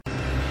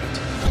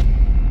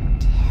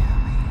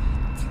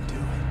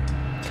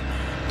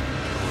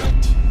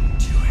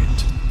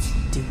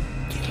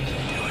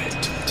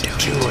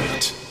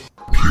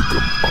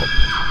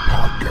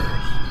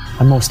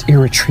a most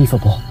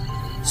irretrievable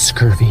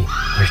scurvy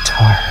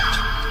retard.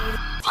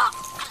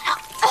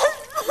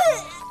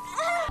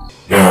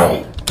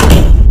 Now.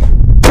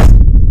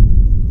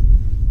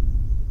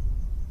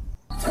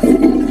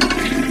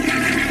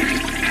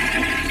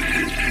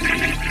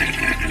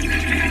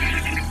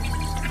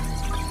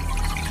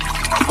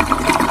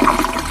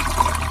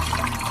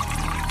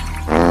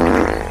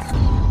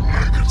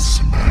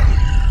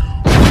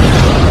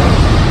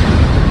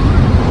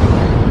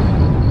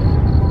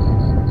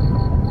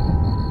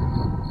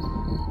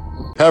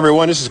 Hi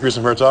everyone, this is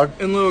Grissom Herzog.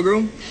 And Lil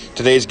Groom.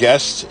 Today's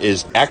guest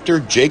is actor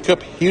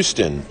Jacob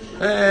Houston.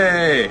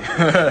 Hey!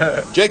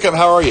 Jacob,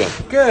 how are you?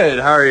 Good,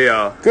 how are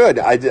you? Good.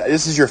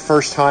 This is your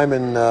first time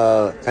in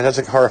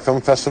Fantastic Horror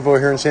Film Festival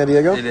here in San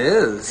Diego? It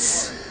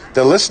is.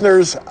 The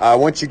listeners, I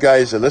want you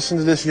guys to listen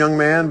to this young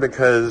man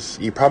because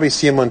you probably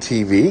see him on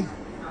TV.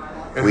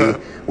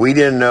 We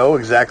didn't know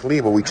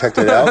exactly, but we checked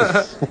it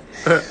out.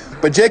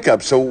 But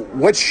Jacob, so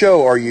what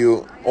show are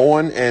you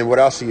on and what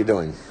else are you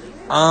doing?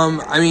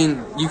 I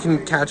mean, you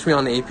can catch me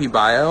on AP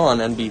Bio on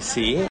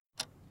NBC.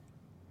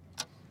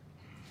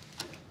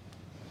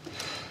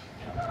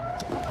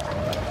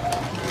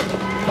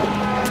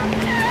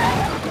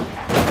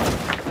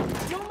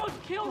 You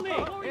almost killed me!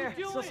 What were you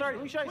doing? So sorry,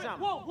 let me show you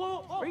something.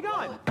 Whoa, where are you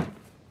going?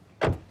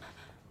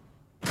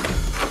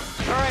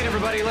 All right,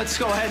 everybody, let's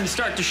go ahead and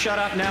start to shut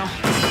up now.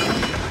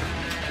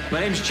 My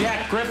name's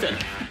Jack Griffin,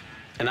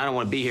 and I don't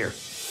want to be here.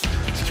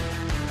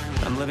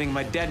 I'm living in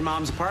my dead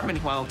mom's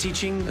apartment while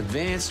teaching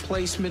advanced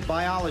placement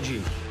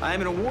biology. I am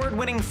an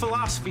award-winning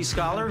philosophy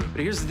scholar, but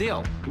here's the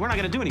deal. We're not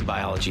going to do any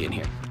biology in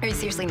here. Are you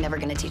seriously never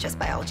going to teach us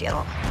biology at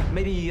all?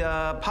 Maybe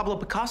Pablo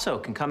Picasso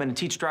can come in and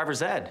teach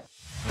driver's ed.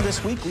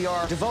 This week, we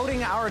are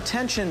devoting our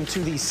attention to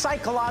the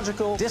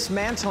psychological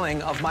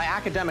dismantling of my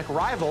academic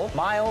rival,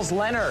 Miles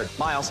Leonard.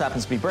 Miles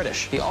happens to be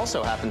British. He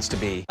also happens to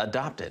be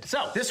adopted.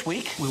 So, this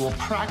week, we will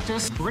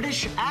practice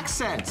British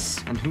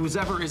accents. And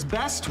whoever is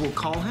best will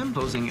call him,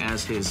 posing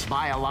as his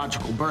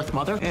biological birth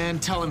mother,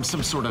 and tell him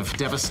some sort of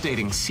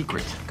devastating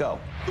secret. Go.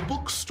 The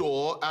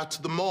bookstore at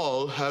the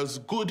mall has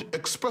good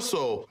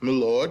espresso, my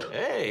lord.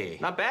 Hey,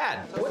 not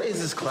bad. What is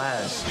this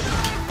class?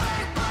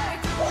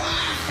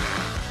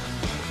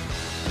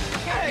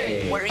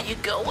 Hey, where are you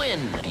going?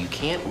 You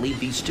can't leave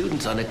these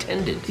students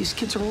unattended. These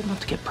kids are old enough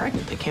to get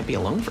pregnant. They can't be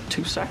alone for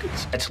 2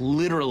 seconds. That's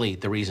literally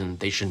the reason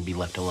they shouldn't be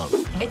left alone.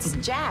 It's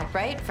Jack,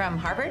 right? From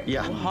Harvard?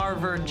 Yeah.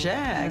 Harvard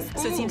Jack.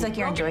 So it seems like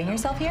you're enjoying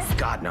yourself here?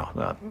 God,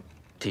 no.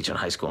 Teaching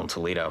high school in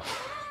Toledo.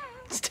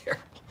 It's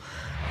terrible.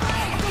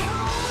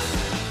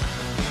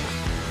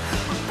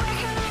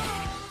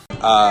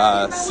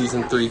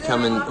 Season 3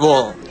 coming.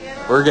 Well,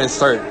 we're gonna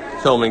start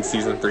filming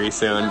season 3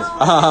 soon.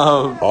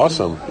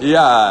 Awesome.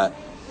 Yeah.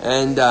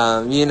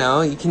 And, you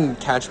know, you can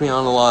catch me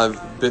on a lot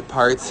of bit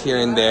parts here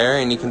and there,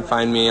 and you can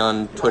find me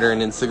on Twitter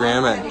and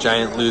Instagram at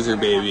Giant Loser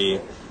Baby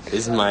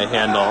is my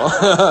handle.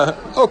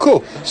 Oh,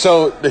 cool.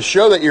 So the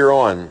show that you're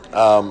on,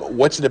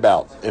 what's it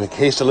about? In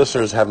case the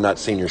listeners have not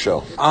seen your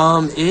show.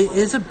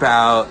 It's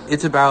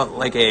about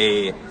like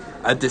a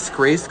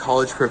disgraced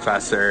college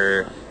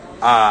professor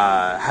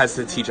has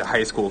to teach a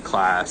high school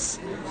class,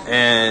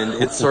 and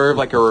it's sort of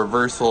like a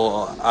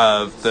reversal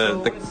of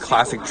the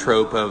classic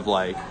trope of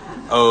like,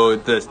 oh,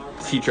 the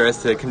teacher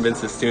has to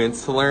convince the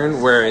students to learn,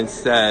 where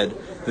instead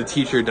the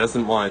teacher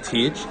doesn't want to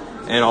teach,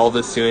 and all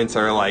the students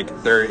are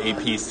like, they're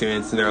AP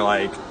students, and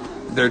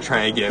they're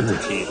trying to get him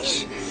to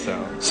teach.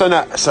 So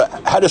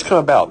how does this come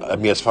about? I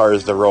mean, as far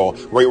as the role,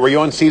 were you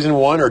on season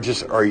 1 or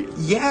just are you?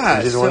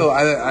 Yeah, so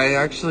I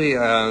actually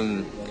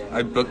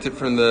I booked it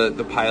from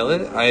the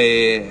pilot.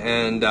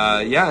 And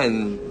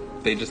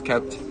they just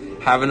kept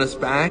having us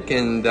back,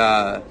 and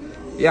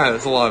yeah, it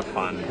was a lot of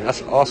fun.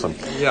 That's awesome.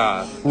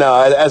 Yeah.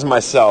 Now, as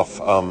myself,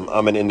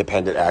 I'm an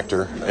independent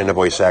actor and a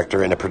voice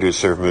actor and a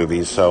producer of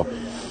movies. So,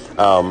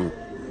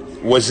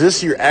 was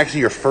this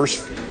your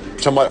first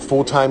somewhat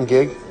full-time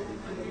gig?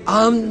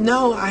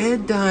 No, I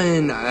had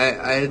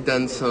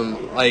done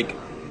some like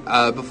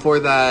before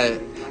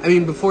that. I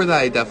mean, before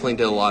that, I definitely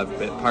did a lot of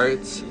bit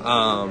parts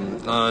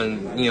on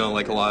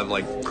like a lot of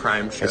like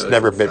crime shows. It's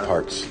never bit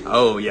parts.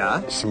 Oh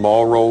yeah.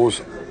 Small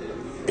roles.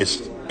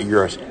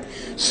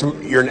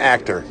 You're an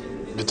actor.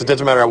 It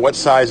doesn't matter what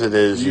size it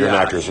is. You're an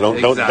actor. So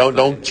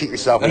don't cheat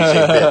yourself when you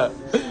say bit.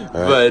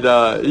 Right.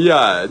 But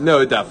yeah,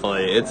 no,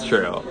 definitely, it's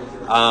true.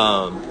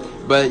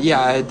 But yeah,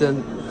 I had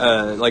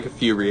done like a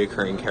few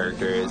reoccurring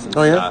characters and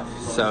stuff.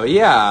 So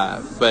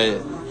yeah,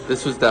 but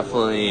this was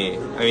definitely.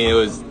 I mean, it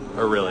was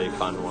a really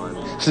fun one.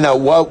 So now,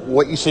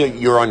 what you say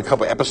you're on a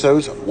couple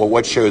episodes? Well,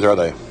 what shows are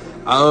they?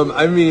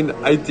 I mean,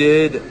 I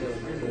did.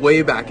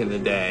 Way back in the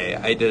day,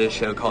 I did a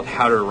show called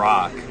How to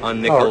Rock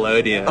on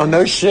Nickelodeon. Oh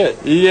no shit!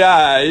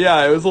 Yeah,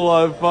 it was a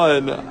lot of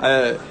fun.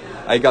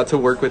 I got to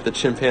work with the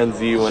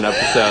chimpanzee one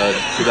episode,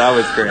 so that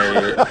was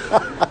great.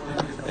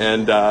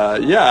 And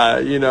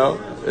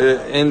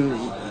and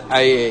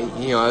I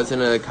was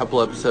in a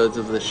couple episodes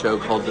of the show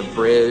called The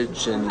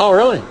Bridge. And oh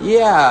really?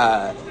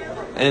 Yeah.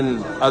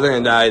 And other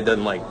than that, I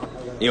done like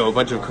a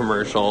bunch of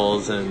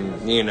commercials and,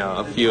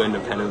 a few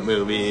independent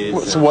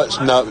movies. So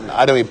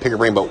I don't even pick your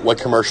brain, but what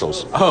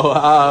commercials?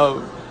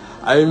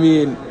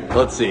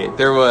 Let's see.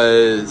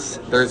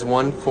 There's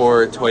one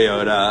for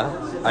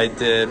Toyota. I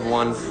did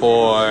one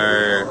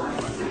for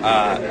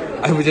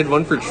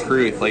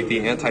Truth, like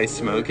the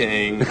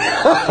anti-smoking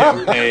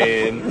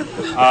campaign.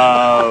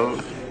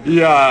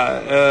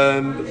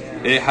 And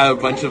it had a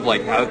bunch of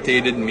like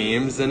outdated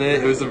memes in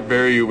it. It was a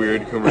very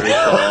weird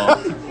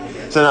commercial.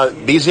 So now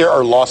these here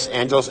are Los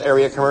Angeles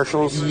area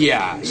commercials.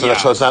 Yeah. So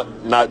it's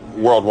not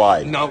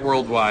worldwide. Not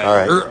worldwide. All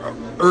right.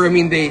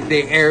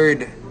 They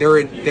aired. They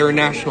were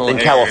national. In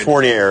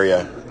California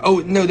area. Oh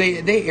no,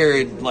 they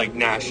aired like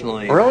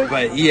nationally. Really?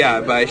 But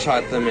I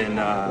shot them in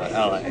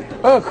LA.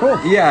 Oh, cool.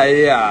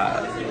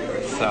 Yeah.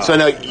 So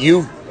now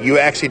you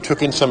actually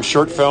took in some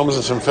short films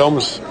and some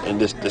films in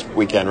this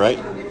weekend, right?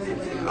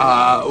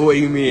 What do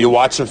you mean? You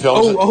watched some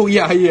films? Oh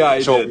yeah, I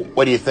did. So did.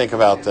 what do you think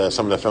about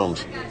some of the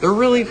films? They're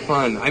really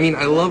fun.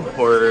 I love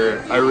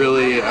horror. I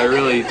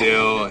really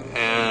do.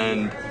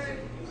 And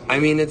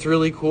it's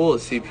really cool to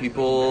see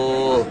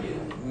people,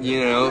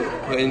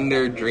 putting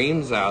their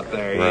dreams out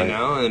there, right.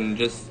 and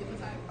just,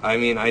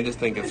 I just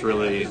think it's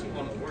really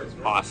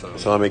awesome.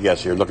 So let me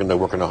guess, you're looking to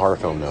work on a horror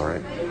film now,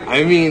 right?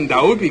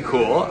 That would be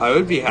cool. I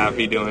would be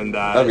happy doing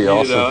that. That'd be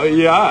awesome.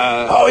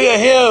 Yeah. Oh yeah,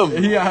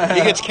 him. Yeah.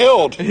 He gets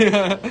killed.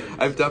 Yeah.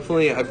 I've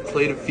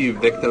played a few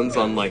victims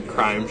on like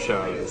crime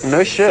shows.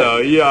 No shit. So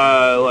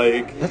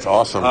yeah, that's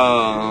awesome.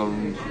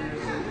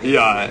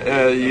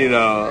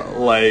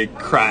 Like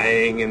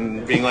crying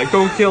and being like,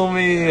 "Don't kill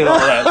me," and all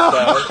that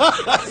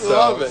stuff.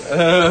 Love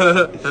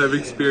it. I've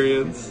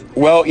experienced.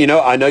 Well,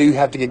 I know you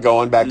have to get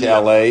going back to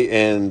LA,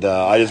 and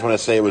I just want to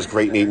say it was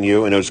great meeting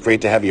you, and it was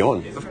great to have you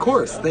on. Of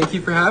course. Thank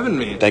you for having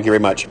me. Thank you very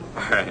much.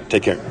 All right.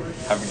 Take care.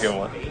 Have a good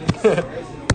one.